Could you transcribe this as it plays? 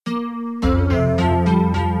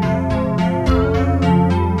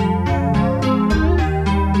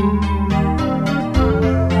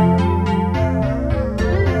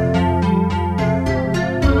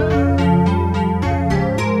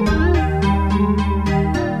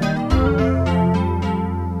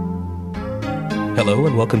Hello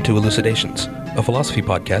and welcome to Elucidations, a philosophy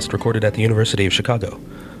podcast recorded at the University of Chicago.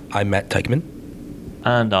 I'm Matt Teichman.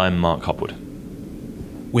 And I'm Mark Hopwood.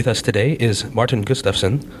 With us today is Martin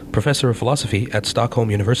Gustafsson, professor of philosophy at Stockholm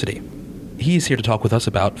University. He's here to talk with us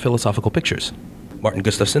about philosophical pictures. Martin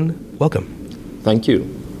Gustafsson, welcome. Thank you.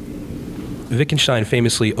 Wittgenstein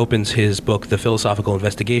famously opens his book, The Philosophical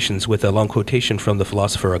Investigations, with a long quotation from the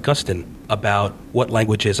philosopher Augustine about what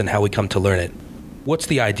language is and how we come to learn it. What's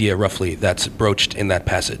the idea, roughly, that's broached in that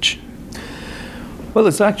passage? Well,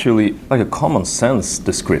 it's actually like a common sense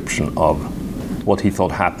description of what he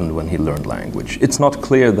thought happened when he learned language. It's not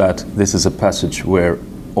clear that this is a passage where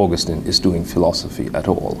Augustine is doing philosophy at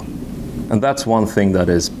all. And that's one thing that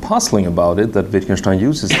is puzzling about it, that Wittgenstein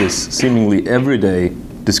uses this seemingly everyday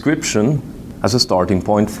description as a starting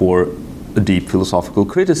point for a deep philosophical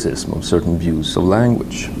criticism of certain views of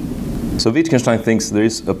language. So Wittgenstein thinks there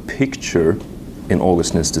is a picture in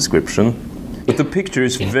Augustine's description, but the picture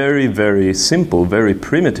is very, very simple, very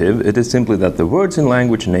primitive. It is simply that the words in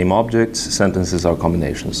language name objects, sentences are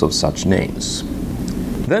combinations of such names.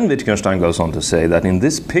 Then Wittgenstein goes on to say that in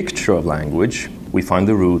this picture of language, we find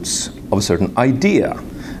the roots of a certain idea.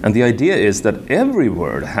 And the idea is that every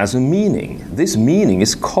word has a meaning. This meaning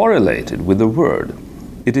is correlated with the word.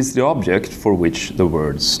 It is the object for which the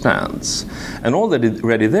word stands. And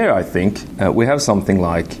already there, I think, we have something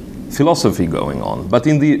like philosophy going on. But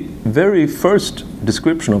in the very first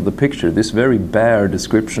description of the picture, this very bare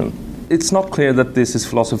description, it's not clear that this is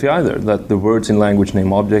philosophy either, that the words in language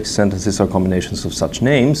name objects, sentences are combinations of such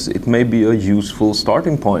names. It may be a useful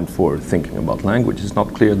starting point for thinking about language. But it's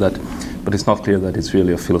not clear that it's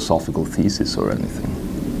really a philosophical thesis or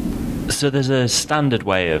anything. So there's a standard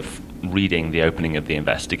way of reading the opening of the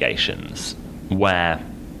Investigations where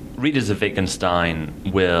readers of Wittgenstein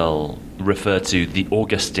will refer to the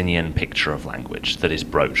Augustinian picture of language that is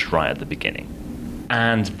broached right at the beginning.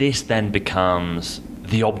 And this then becomes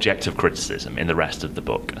the object of criticism in the rest of the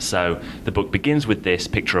book. So the book begins with this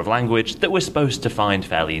picture of language that we're supposed to find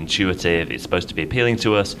fairly intuitive, it's supposed to be appealing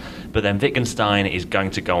to us, but then Wittgenstein is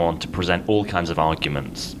going to go on to present all kinds of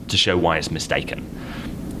arguments to show why it's mistaken.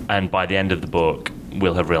 And by the end of the book,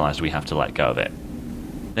 we'll have realized we have to let go of it.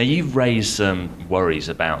 Now, you've raised some worries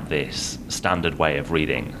about this standard way of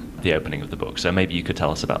reading the opening of the book, so maybe you could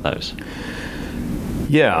tell us about those.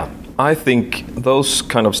 Yeah, I think those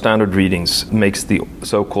kind of standard readings makes the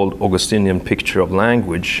so-called Augustinian picture of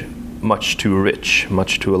language much too rich,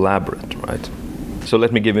 much too elaborate, right? So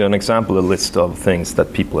let me give you an example, a list of things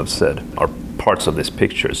that people have said are parts of this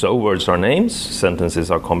picture. So words are names,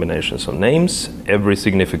 sentences are combinations of names, every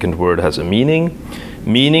significant word has a meaning.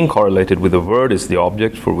 Meaning correlated with the word is the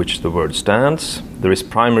object for which the word stands. There is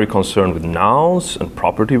primary concern with nouns, and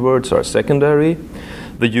property words are secondary.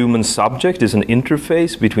 The human subject is an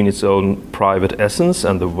interface between its own private essence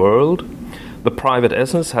and the world. The private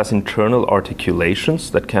essence has internal articulations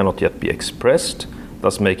that cannot yet be expressed,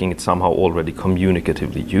 thus making it somehow already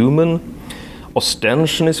communicatively human.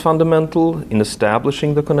 Ostension is fundamental in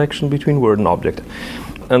establishing the connection between word and object,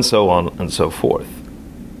 and so on and so forth.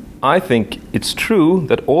 I think it's true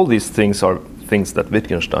that all these things are things that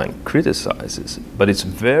Wittgenstein criticizes, but it's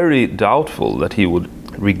very doubtful that he would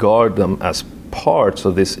regard them as parts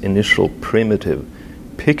of this initial primitive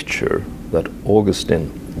picture that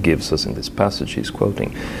Augustine gives us in this passage he's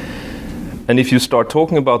quoting. And if you start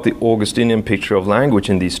talking about the Augustinian picture of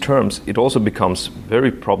language in these terms, it also becomes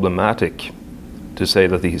very problematic to say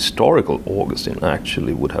that the historical Augustine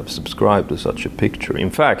actually would have subscribed to such a picture.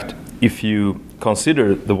 In fact, if you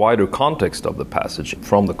consider the wider context of the passage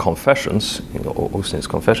from the Confessions, Augustine's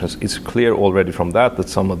Confessions, it's clear already from that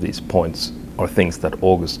some of these points are things that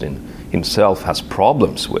Augustine himself has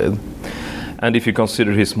problems with. And if you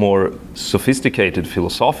consider his more sophisticated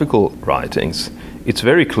philosophical writings, it's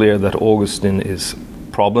very clear that Augustine is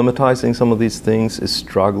problematizing some of these things, is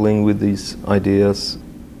struggling with these ideas,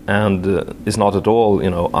 and is not at all,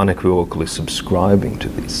 unequivocally subscribing to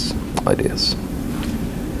these ideas.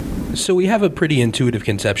 So we have a pretty intuitive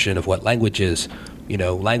conception of what language is.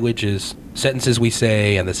 Language is sentences we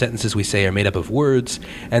say, and the sentences we say are made up of words,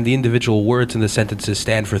 and the individual words in the sentences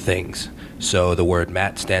stand for things. So the word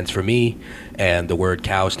Matt stands for me, and the word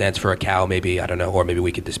cow stands for a cow, maybe, I don't know, or maybe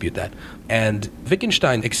we could dispute that. And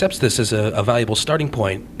Wittgenstein accepts this as a valuable starting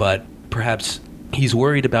point, but perhaps he's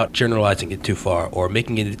worried about generalizing it too far, or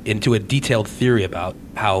making it into a detailed theory about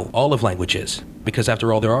how all of language is. Because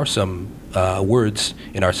after all, there are some words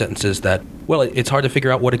in our sentences that, it's hard to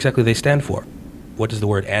figure out what exactly they stand for. What does the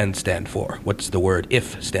word and stand for? What does the word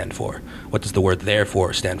if stand for? What does the word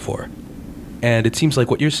therefore stand for? And it seems like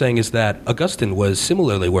what you're saying is that Augustine was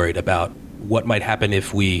similarly worried about what might happen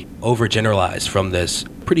if we overgeneralize from this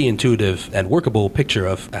pretty intuitive and workable picture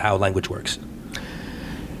of how language works.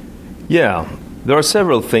 Yeah, there are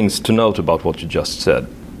several things to note about what you just said.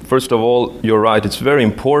 First of all, you're right, it's very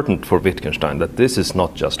important for Wittgenstein that this is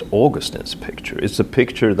not just Augustine's picture. It's a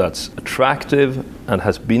picture that's attractive and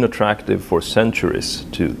has been attractive for centuries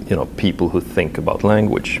to people who think about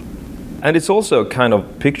language. And it's also a kind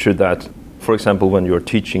of picture that, for example, when you're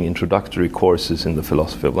teaching introductory courses in the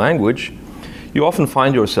philosophy of language, you often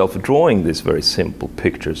find yourself drawing these very simple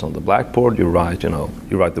pictures on the blackboard. You write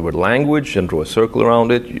the word language and draw a circle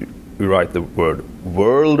around it. You write the word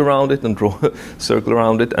world around it and draw a circle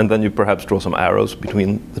around it, and then you perhaps draw some arrows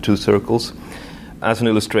between the two circles as an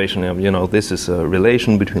illustration of, this is a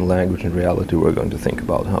relation between language and reality. We're going to think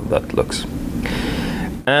about how that looks.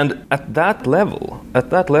 And at that level,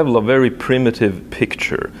 a very primitive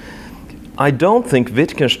picture, I don't think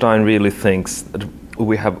Wittgenstein really thinks that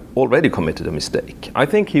we have already committed a mistake. I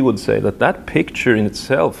think he would say that picture in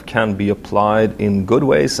itself can be applied in good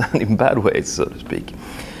ways and in bad ways, so to speak.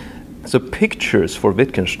 So pictures for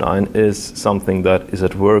Wittgenstein is something that is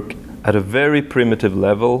at work at a very primitive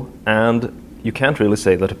level, and you can't really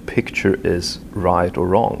say that a picture is right or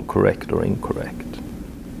wrong, correct or incorrect.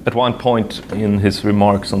 At one point in his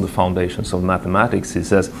remarks on the foundations of mathematics, he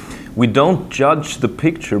says, we don't judge the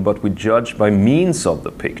picture, but we judge by means of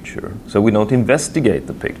the picture. So we don't investigate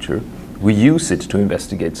the picture, we use it to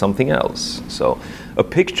investigate something else. So a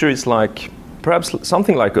picture is perhaps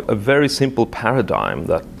something like a very simple paradigm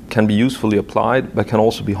that can be usefully applied, but can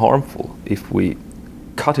also be harmful if we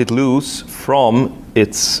cut it loose from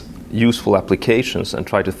its useful applications and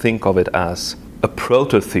try to think of it as a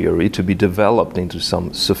proto-theory to be developed into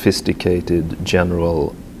some sophisticated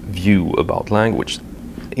general view about language.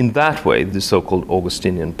 In that way, the so-called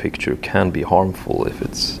Augustinian picture can be harmful if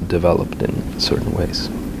it's developed in certain ways.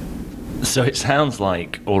 So it sounds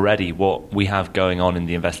like already what we have going on in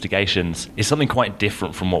the investigations is something quite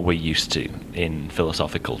different from what we're used to in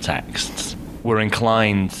philosophical texts. We're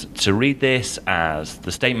inclined to read this as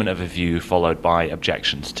the statement of a view followed by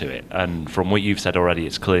objections to it. And from what you've said already,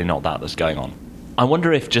 it's clearly not that's going on. I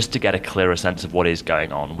wonder if, just to get a clearer sense of what is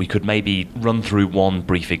going on, we could maybe run through one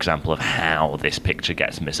brief example of how this picture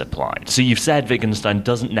gets misapplied. So you've said Wittgenstein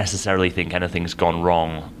doesn't necessarily think anything's gone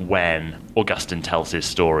wrong when Augustine tells his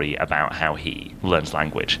story about how he learns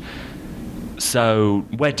language. So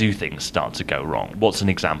where do things start to go wrong? What's an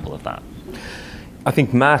example of that? I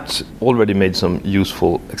think Matt already made some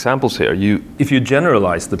useful examples here. If you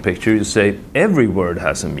generalize the picture, you say every word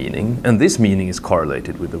has a meaning, and this meaning is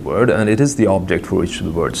correlated with the word, and it is the object for which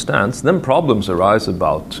the word stands. Then problems arise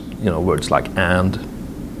about words like and,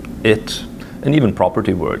 it, and even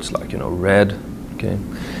property words like red. Okay,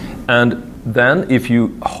 and then if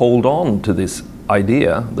you hold on to this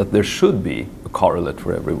idea that there should be a correlate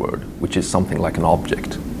for every word, which is something like an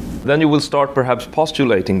object, then you will start perhaps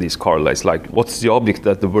postulating these correlates, like what's the object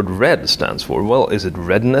that the word red stands for? Well, is it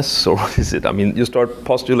redness or what is it? I mean, you start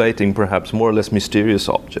postulating perhaps more or less mysterious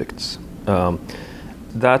objects.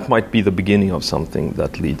 That might be the beginning of something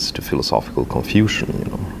that leads to philosophical confusion,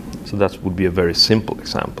 So that would be a very simple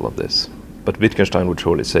example of this. But Wittgenstein would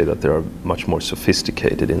surely say that there are much more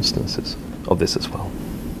sophisticated instances of this as well.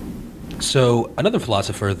 So another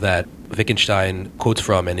philosopher that Wittgenstein quotes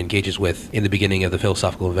from and engages with in the beginning of the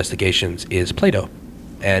philosophical investigations is Plato.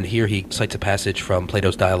 And here he cites a passage from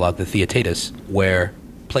Plato's dialogue, the Theaetetus, where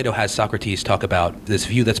Plato has Socrates talk about this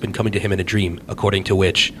view that's been coming to him in a dream, according to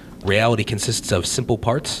which reality consists of simple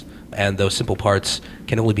parts, and those simple parts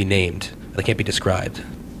can only be named. They can't be described.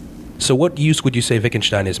 So what use would you say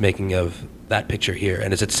Wittgenstein is making of that picture here?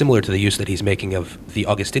 And is it similar to the use that he's making of the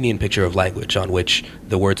Augustinian picture of language, on which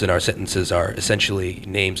the words in our sentences are essentially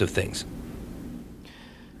names of things?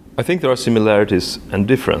 I think there are similarities and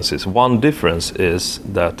differences. One difference is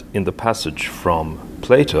that in the passage from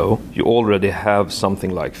Plato, you already have something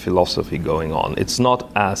like philosophy going on. It's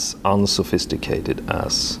not as unsophisticated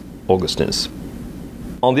as Augustine's.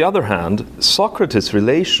 On the other hand, Socrates'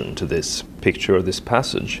 relation to this picture, this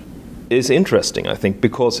passage, is interesting, I think,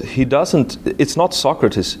 because it's not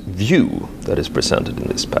Socrates' view that is presented in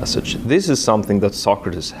this passage. This is something that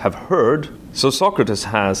Socrates have heard. So Socrates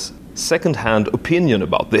has second-hand opinion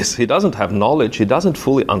about this. He doesn't have knowledge, he doesn't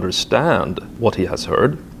fully understand what he has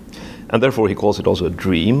heard, and therefore he calls it also a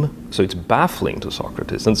dream. So it's baffling to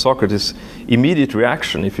Socrates. And Socrates' immediate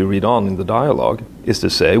reaction, if you read on in the dialogue, is to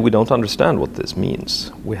say, we don't understand what this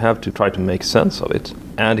means. We have to try to make sense of it.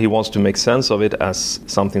 And he wants to make sense of it as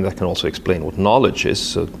something that can also explain what knowledge is.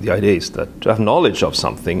 So the idea is that to have knowledge of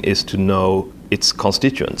something is to know its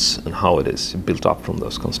constituents and how it is built up from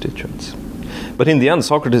those constituents. But in the end,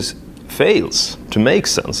 Socrates fails to make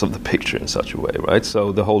sense of the picture in such a way, right?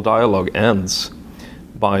 So the whole dialogue ends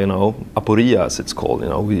by, aporia, as it's called.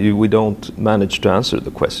 We don't manage to answer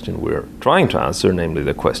the question we're trying to answer, namely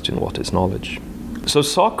the question, what is knowledge? So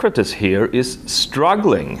Socrates here is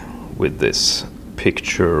struggling with this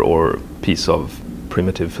picture or piece of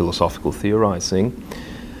primitive philosophical theorizing.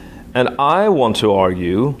 And I want to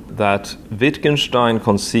argue that Wittgenstein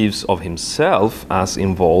conceives of himself as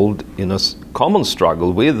involved in a common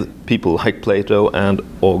struggle with people like Plato and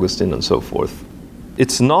Augustine and so forth.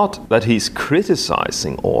 It's not that he's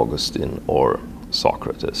criticizing Augustine or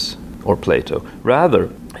Socrates or Plato. Rather,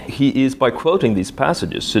 he is, by quoting these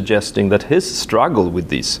passages, suggesting that his struggle with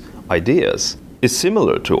these ideas is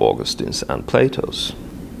similar to Augustine's and Plato's.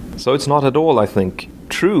 So it's not at all, I think,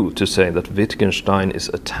 true to say that Wittgenstein is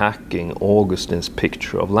attacking Augustine's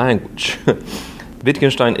picture of language.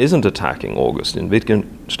 Wittgenstein isn't attacking Augustine.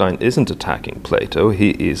 Wittgenstein isn't attacking Plato.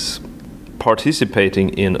 He is participating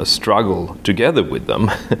in a struggle together with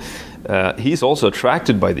them. He's also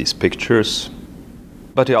attracted by these pictures,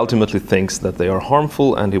 but he ultimately thinks that they are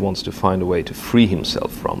harmful and he wants to find a way to free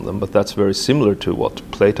himself from them. But that's very similar to what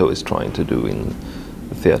Plato is trying to do in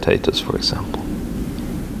Theaetetus, for example.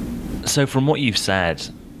 So from what you've said,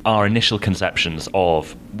 our initial conceptions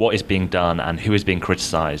of what is being done and who is being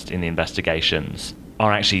criticised in the investigations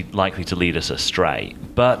are actually likely to lead us astray.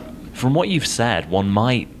 But from what you've said, one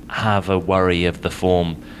might have a worry of the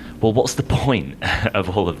form, well, what's the point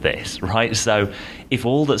of all of this, right? So if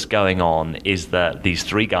all that's going on is that these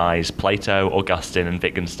three guys, Plato, Augustine and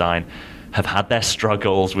Wittgenstein, have had their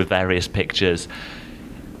struggles with various pictures,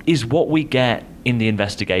 is what we get in the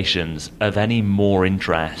investigations of any more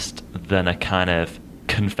interest than a kind of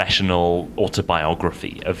confessional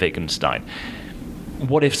autobiography of Wittgenstein?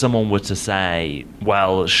 What if someone were to say,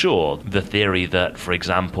 well, sure, the theory that, for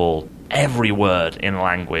example, every word in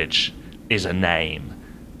language is a name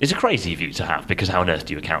is a crazy view to have, because how on earth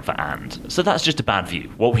do you account for and? So that's just a bad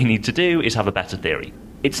view. What we need to do is have a better theory.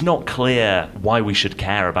 It's not clear why we should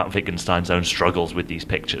care about Wittgenstein's own struggles with these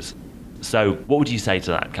pictures. So what would you say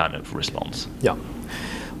to that kind of response? Yeah.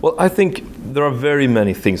 Well, I think there are very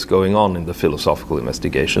many things going on in the philosophical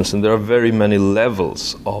investigations, and there are very many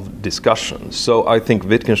levels of discussion. So I think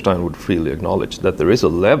Wittgenstein would freely acknowledge that there is a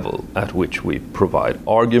level at which we provide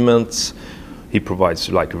arguments. He provides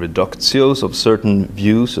like reductios of certain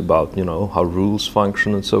views about, how rules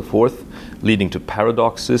function and so forth, leading to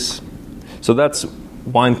paradoxes. So that's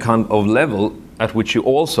one kind of level at which you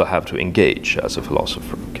also have to engage as a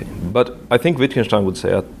philosopher. Okay? But I think Wittgenstein would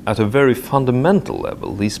say at a very fundamental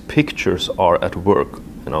level, these pictures are at work,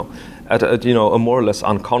 at a more or less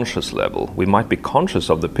unconscious level. We might be conscious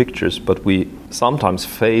of the pictures, but we sometimes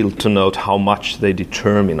fail to note how much they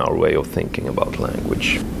determine our way of thinking about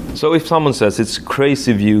language. So if someone says it's a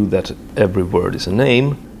crazy view that every word is a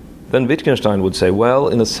name, then Wittgenstein would say, well,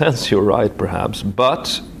 in a sense you're right perhaps,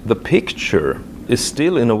 but the picture is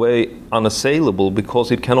still in a way unassailable,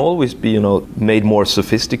 because it can always be, made more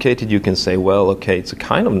sophisticated. You can say, well, okay, it's a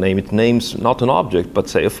kind of name. It names not an object, but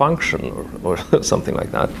say a function or something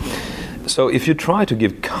like that. So if you try to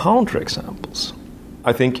give counterexamples,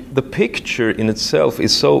 I think the picture in itself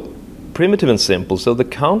is so primitive and simple, so the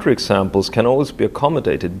counterexamples can always be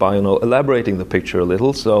accommodated by, elaborating the picture a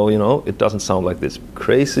little, so, it doesn't sound like this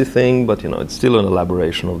crazy thing, but, it's still an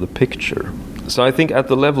elaboration of the picture. So I think at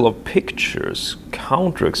the level of pictures,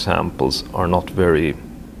 counterexamples are not very,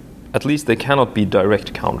 at least they cannot be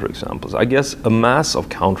direct counterexamples. I guess a mass of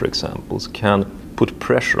counterexamples can put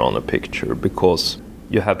pressure on a picture, because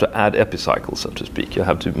you have to add epicycles, so to speak. You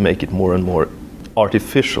have to make it more and more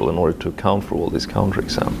artificial in order to account for all these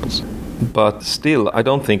counterexamples. But still, I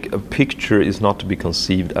don't think a picture is not to be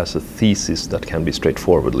conceived as a thesis that can be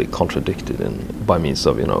straightforwardly contradicted by means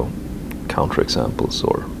of, counterexamples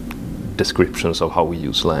or descriptions of how we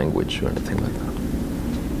use language or anything like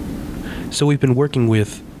that. So we've been working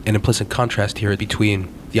with an implicit contrast here between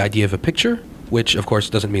the idea of a picture, which of course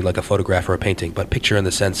doesn't mean like a photograph or a painting, but picture in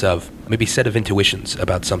the sense of maybe set of intuitions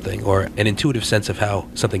about something, or an intuitive sense of how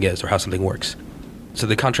something is or how something works. So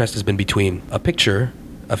the contrast has been between a picture,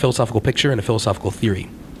 a philosophical picture, and a philosophical theory.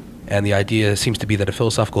 And the idea seems to be that a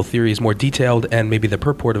philosophical theory is more detailed, and maybe the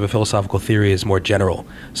purport of a philosophical theory is more general.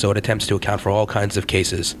 So it attempts to account for all kinds of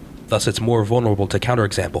cases. Thus, it's more vulnerable to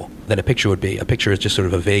counterexample than a picture would be. A picture is just sort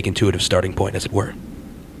of a vague, intuitive starting point, as it were.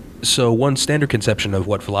 So one standard conception of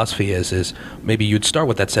what philosophy is maybe you'd start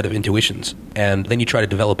with that set of intuitions, and then you try to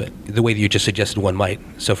develop it the way that you just suggested one might.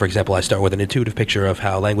 So, for example, I start with an intuitive picture of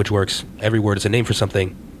how language works. Every word is a name for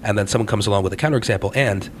something, and then someone comes along with a counterexample,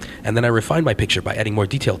 and then I refine my picture by adding more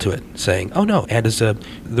detail to it, saying, oh no,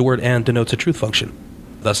 the word and denotes a truth function.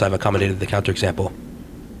 Thus, I've accommodated the counterexample.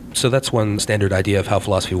 So that's one standard idea of how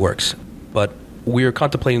philosophy works. But we're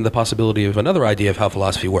contemplating the possibility of another idea of how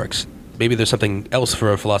philosophy works. Maybe there's something else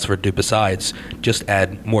for a philosopher to do besides just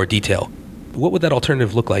add more detail. What would that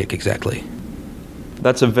alternative look like exactly?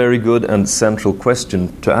 That's a very good and central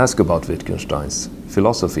question to ask about Wittgenstein's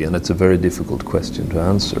philosophy, and it's a very difficult question to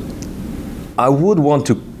answer. I would want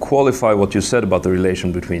to qualify what you said about the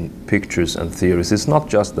relation between pictures and theories. It's not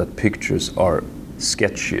just that pictures are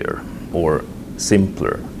sketchier or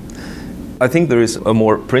simpler. I think there is a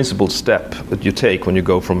more principled step that you take when you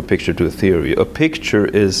go from a picture to a theory. A picture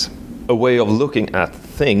is a way of looking at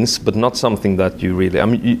things, but not something that you really...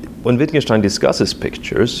 when Wittgenstein discusses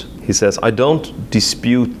pictures, he says, I don't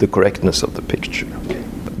dispute the correctness of the picture.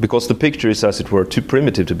 Because the picture is, as it were, too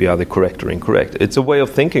primitive to be either correct or incorrect. It's a way of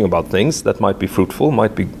thinking about things that might be fruitful,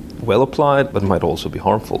 might be well applied, but might also be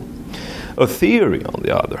harmful. A theory, on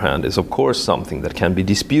the other hand, is of course something that can be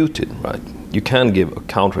disputed, right? You can give a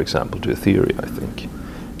counterexample to a theory, I think,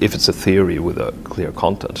 if it's a theory with a clear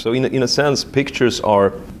content. So in a sense, pictures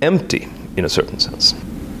are empty, in a certain sense.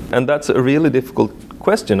 And that's a really difficult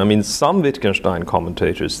question. I mean, some Wittgenstein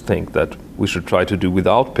commentators think that we should try to do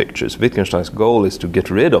without pictures. Wittgenstein's goal is to get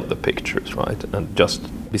rid of the pictures, right? And just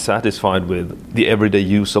be satisfied with the everyday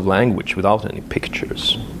use of language without any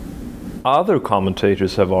pictures. Other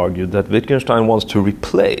commentators have argued that Wittgenstein wants to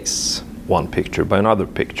replace one picture by another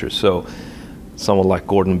picture. So someone like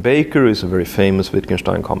Gordon Baker is a very famous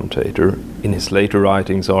Wittgenstein commentator. In his later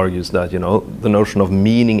writings argues that, the notion of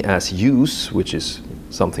meaning as use, which is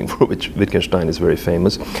something for which Wittgenstein is very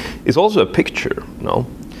famous, is also a picture,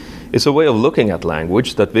 It's a way of looking at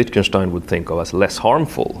language that Wittgenstein would think of as less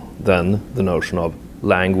harmful than the notion of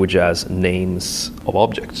language as names of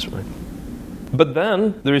objects, right? But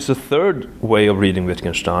then there is a third way of reading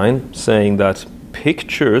Wittgenstein, saying that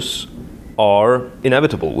pictures are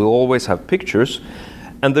inevitable. We'll always have pictures,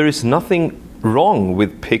 and there is nothing wrong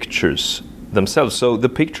with pictures themselves. So the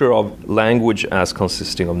picture of language as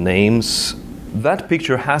consisting of names, that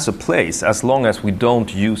picture has a place as long as we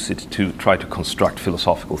don't use it to try to construct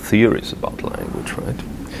philosophical theories about language, right?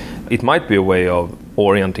 It might be a way of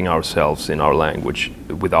orienting ourselves in our language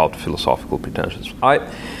without philosophical pretensions.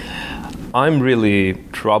 I'm really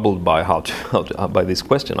troubled by by this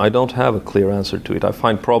question. I don't have a clear answer to it. I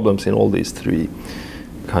find problems in all these three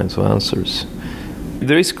kinds of answers.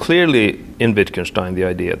 There is clearly in Wittgenstein the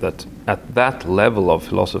idea that at that level of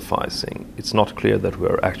philosophizing, it's not clear that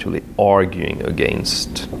we're actually arguing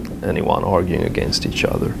against anyone, arguing against each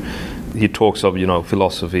other. He talks of,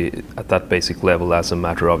 philosophy at that basic level as a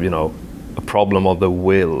matter of, a problem of the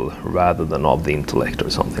will rather than of the intellect or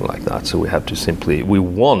something like that. So we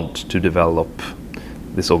want to develop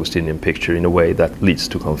this Augustinian picture in a way that leads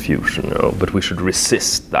to confusion, but we should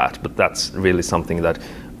resist that. But that's really something that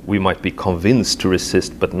we might be convinced to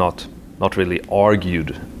resist, but not really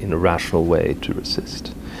argued in a rational way to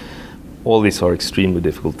resist. All these are extremely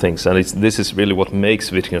difficult things, and this is really what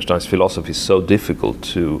makes Wittgenstein's philosophy so difficult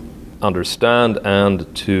to understand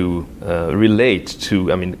and to relate to,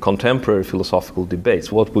 contemporary philosophical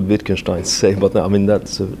debates. What would Wittgenstein say about that?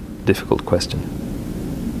 That's a difficult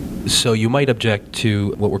question. So you might object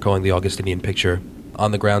to what we're calling the Augustinian picture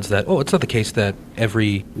on the grounds that, it's not the case that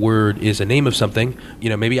every word is a name of something.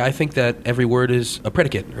 Maybe I think that every word is a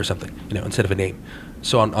predicate or something, instead of a name.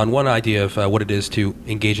 So on one idea of what it is to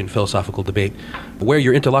engage in philosophical debate, where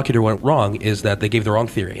your interlocutor went wrong is that they gave the wrong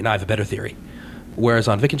theory, and I have a better theory. Whereas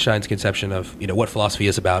on Wittgenstein's conception of, what philosophy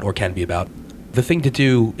is about or can be about, the thing to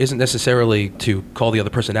do isn't necessarily to call the other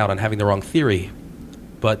person out on having the wrong theory,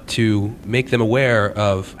 but to make them aware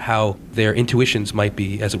of how their intuitions might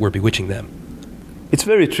be, as it were, bewitching them. It's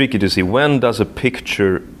very tricky to see when does a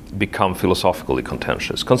picture become philosophically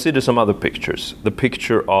contentious. Consider some other pictures. The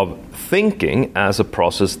picture of thinking as a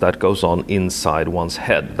process that goes on inside one's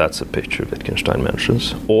head. That's a picture Wittgenstein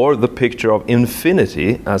mentions. Or the picture of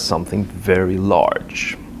infinity as something very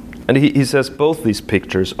large. And he says both these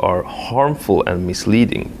pictures are harmful and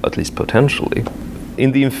misleading, at least potentially.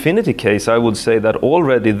 In the infinity case, I would say that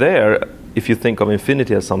already there, if you think of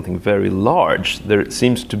infinity as something very large, there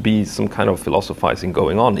seems to be some kind of philosophizing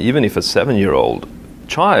going on, even if a 7-year-old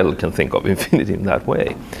child can think of infinity in that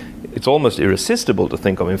way. It's almost irresistible to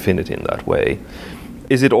think of infinity in that way.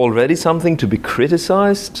 Is it already something to be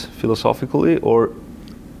criticized philosophically? Or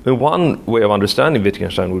one way of understanding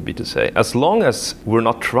Wittgenstein would be to say, as long as we're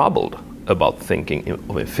not troubled about thinking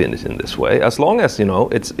of infinity in this way, as long as,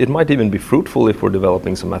 it might even be fruitful if we're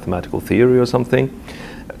developing some mathematical theory or something.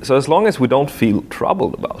 So as long as we don't feel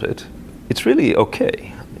troubled about it, it's really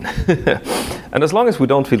okay. And as long as we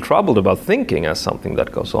don't feel troubled about thinking as something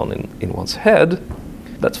that goes on in one's head,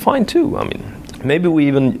 that's fine too. I mean, maybe we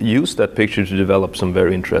even use that picture to develop some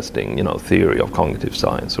very interesting, theory of cognitive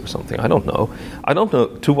science or something. I don't know.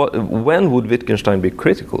 When would Wittgenstein be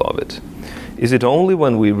critical of it? Is it only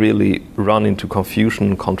when we really run into confusion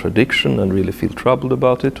and contradiction and really feel troubled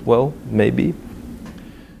about it? Well, maybe.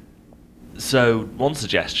 So one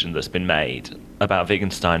suggestion that's been made about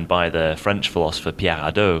Wittgenstein by the French philosopher Pierre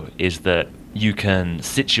Hadot is that you can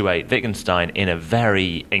situate Wittgenstein in a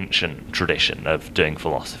very ancient tradition of doing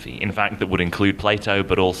philosophy. In fact, that would include Plato,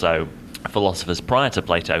 but also philosophers prior to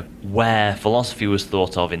Plato, where philosophy was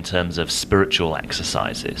thought of in terms of spiritual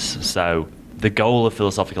exercises. So the goal of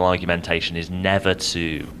philosophical argumentation is never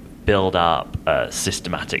to build up a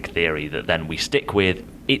systematic theory that then we stick with.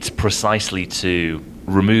 It's precisely to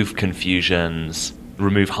remove confusions,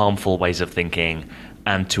 remove harmful ways of thinking,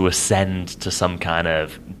 and to ascend to some kind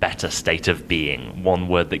of better state of being. One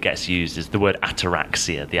word that gets used is the word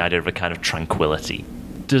ataraxia, the idea of a kind of tranquility.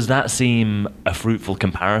 Does that seem a fruitful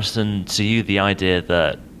comparison to you, the idea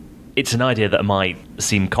that it's an idea that might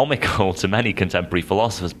seem comical to many contemporary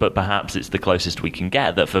philosophers, but perhaps it's the closest we can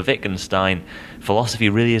get, that for Wittgenstein, philosophy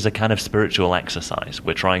really is a kind of spiritual exercise.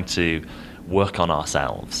 We're trying to work on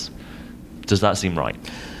ourselves. Does that seem right?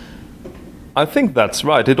 I think that's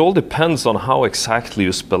right. It all depends on how exactly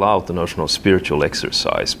you spell out the notion of spiritual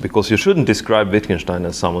exercise, because you shouldn't describe Wittgenstein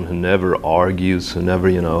as someone who never argues, who never,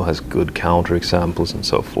 has good counterexamples and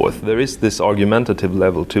so forth. There is this argumentative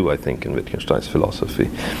level too, I think, in Wittgenstein's philosophy.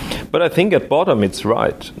 But I think at bottom it's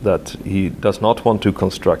right that he does not want to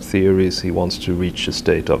construct theories, he wants to reach a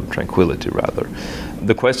state of tranquility rather.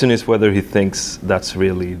 The question is whether he thinks that's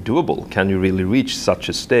really doable. Can you really reach such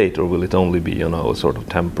a state, or will it only be, a sort of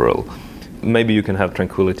temporal? Maybe you can have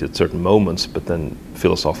tranquility at certain moments, but then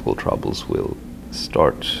philosophical troubles will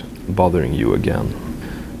start bothering you again.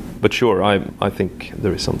 But sure, I think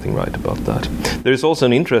there is something right about that. There is also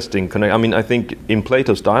an interesting connection. I think in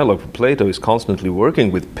Plato's dialogue, Plato is constantly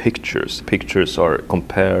working with pictures. Pictures are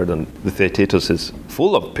compared, and the Theaetetus is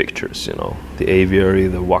full of pictures, the aviary,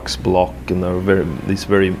 the wax block, and there are these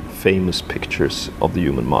very famous pictures of the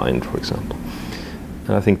human mind, for example.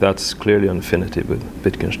 And I think that's clearly an affinity with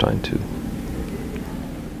Wittgenstein too.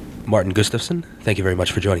 Martin Gustafsson, thank you very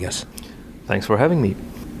much for joining us. Thanks for having me.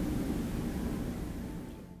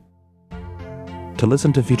 To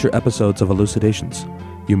listen to future episodes of Elucidations,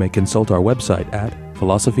 you may consult our website at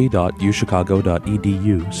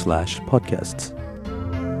philosophy.uchicago.edu/podcasts.